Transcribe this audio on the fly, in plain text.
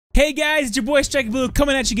Hey guys, it's your boy StrikingBlue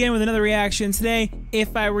coming at you again with another reaction. Today,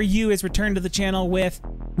 If I Were You is returned to the channel with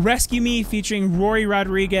Rescue Me featuring Rory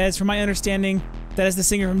Rodriguez. From my understanding, that is the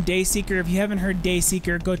singer from Dayseeker. If you haven't heard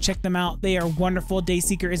Dayseeker, go check them out. They are wonderful.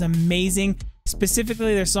 Dayseeker is amazing.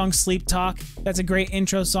 Specifically their song Sleep Talk. That's a great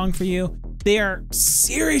intro song for you. They are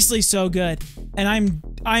seriously so good. And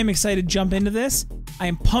I'm excited to jump into this. I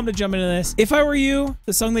am pumped to jump into this. If I Were You,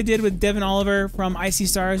 the song they did with Devin Oliver from Icy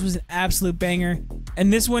Stars was an absolute banger.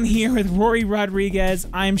 And this one here with Rory Rodriguez,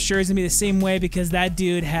 I'm sure is gonna be the same way because that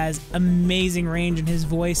dude has amazing range in his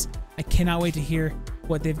voice. I cannot wait to hear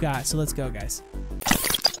what they've got. So let's go, guys.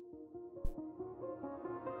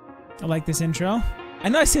 I like this intro. I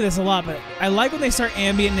know I say this a lot, but I like when they start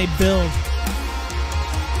ambient and they build.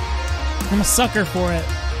 I'm a sucker for it.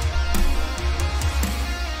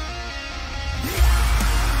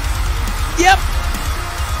 Yep!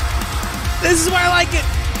 This is why I like it!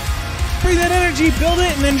 Bring that energy, build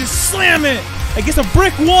it, and then just slam it! Against a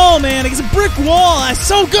brick wall, man! Against a brick wall! That's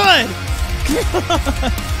so good!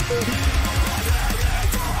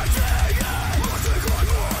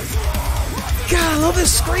 God, I love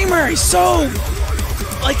this screamer! He's so...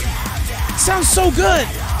 like... sounds so good!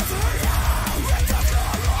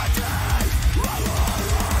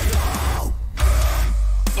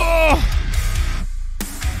 Oh!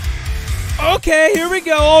 Okay, here we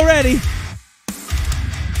go already.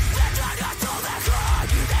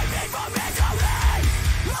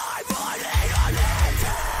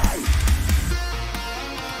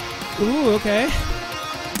 Ooh, okay.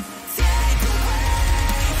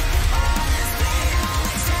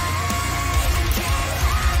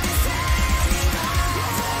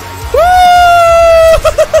 Woo!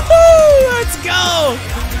 Let's go!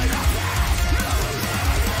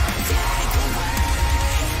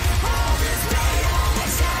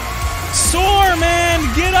 Soar,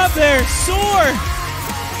 man! Get up there! Soar!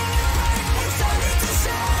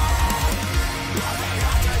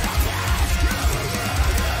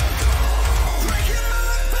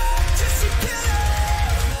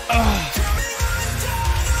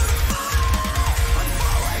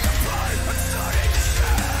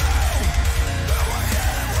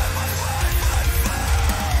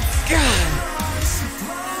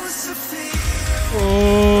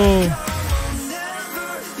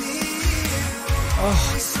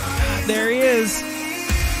 Oh, God, there he is.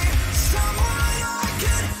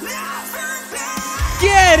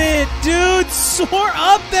 Get it, dude! Soar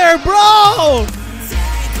up there, bro!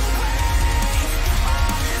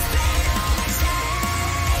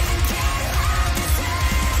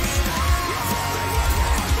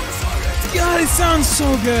 God, it sounds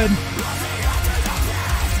so good.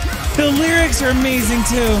 The lyrics are amazing,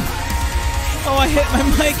 too. Oh, I hit my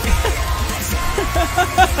mic.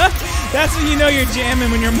 That's when you know you're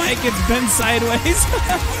jamming, when your mic gets bent sideways.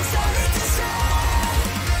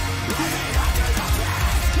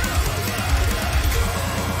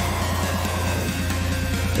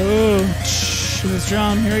 Ooh, this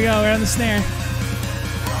drum. Here we go. We're on the snare.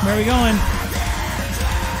 Where are we going?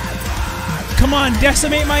 Come on,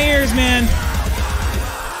 decimate my ears, man.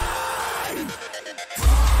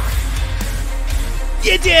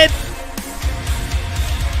 You did.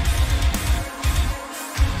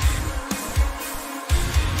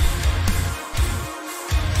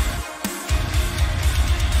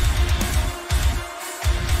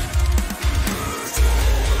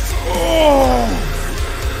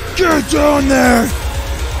 Get down there!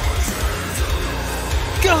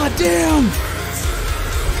 God damn!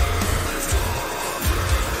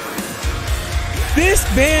 This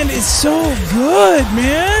band is so good,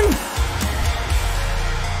 man!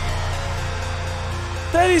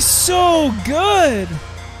 That is so good!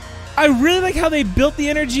 I really like how they built the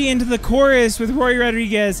energy into the chorus with Rory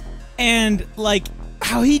Rodriguez and like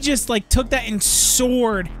how he just like took that and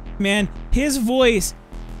soared, man. His voice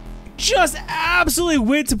just absolutely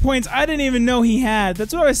went to points I didn't even know he had.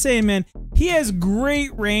 That's what I was saying, man. He has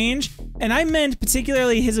great range, and I meant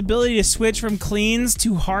particularly his ability to switch from cleans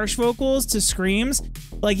to harsh vocals to screams.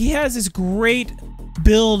 Like, he has this great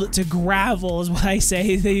build to gravel, is what I say.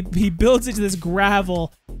 He builds it to this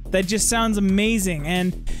gravel that just sounds amazing.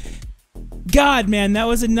 And God, man, that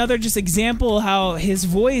was another just example of how his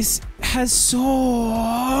voice has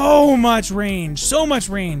so much range. So much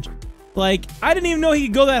range. Like, I didn't even know he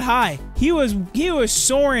could go that high. He was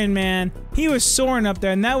soaring, man. He was soaring up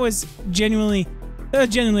there, and that was genuinely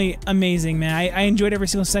amazing, man. I enjoyed every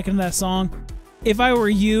single second of that song. If I Were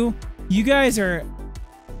You, you guys are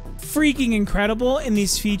freaking incredible in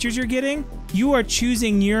these features you're getting. You are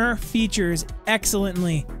choosing your features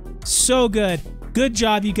excellently. So good. Good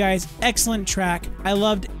job, you guys. Excellent track. I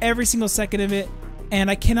loved every single second of it. and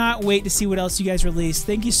I cannot wait to see what else you guys release.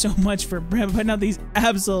 Thank you so much for putting out these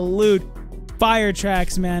absolute fire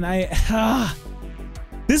tracks, man.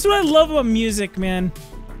 This is what I love about music, man.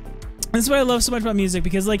 This is what I love so much about music,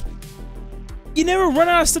 because like, you never run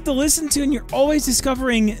out of stuff to listen to, and you're always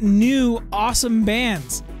discovering new awesome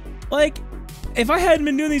bands. Like, if I hadn't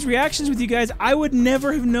been doing these reactions with you guys, I would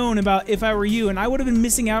never have known about If I Were You, and I would have been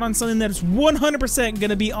missing out on something that is 100%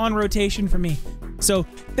 gonna be on rotation for me. So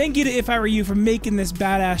thank you to If I Were You for making this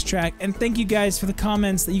badass track, and thank you guys for the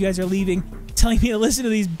comments that you guys are leaving, telling me to listen to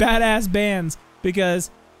these badass bands, because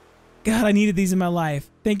God, I needed these in my life.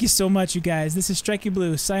 Thank you so much, you guys. This is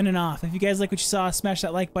StrikingBlue signing off. If you guys like what you saw, smash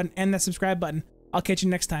that like button and that subscribe button. I'll catch you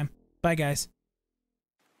next time. Bye, guys.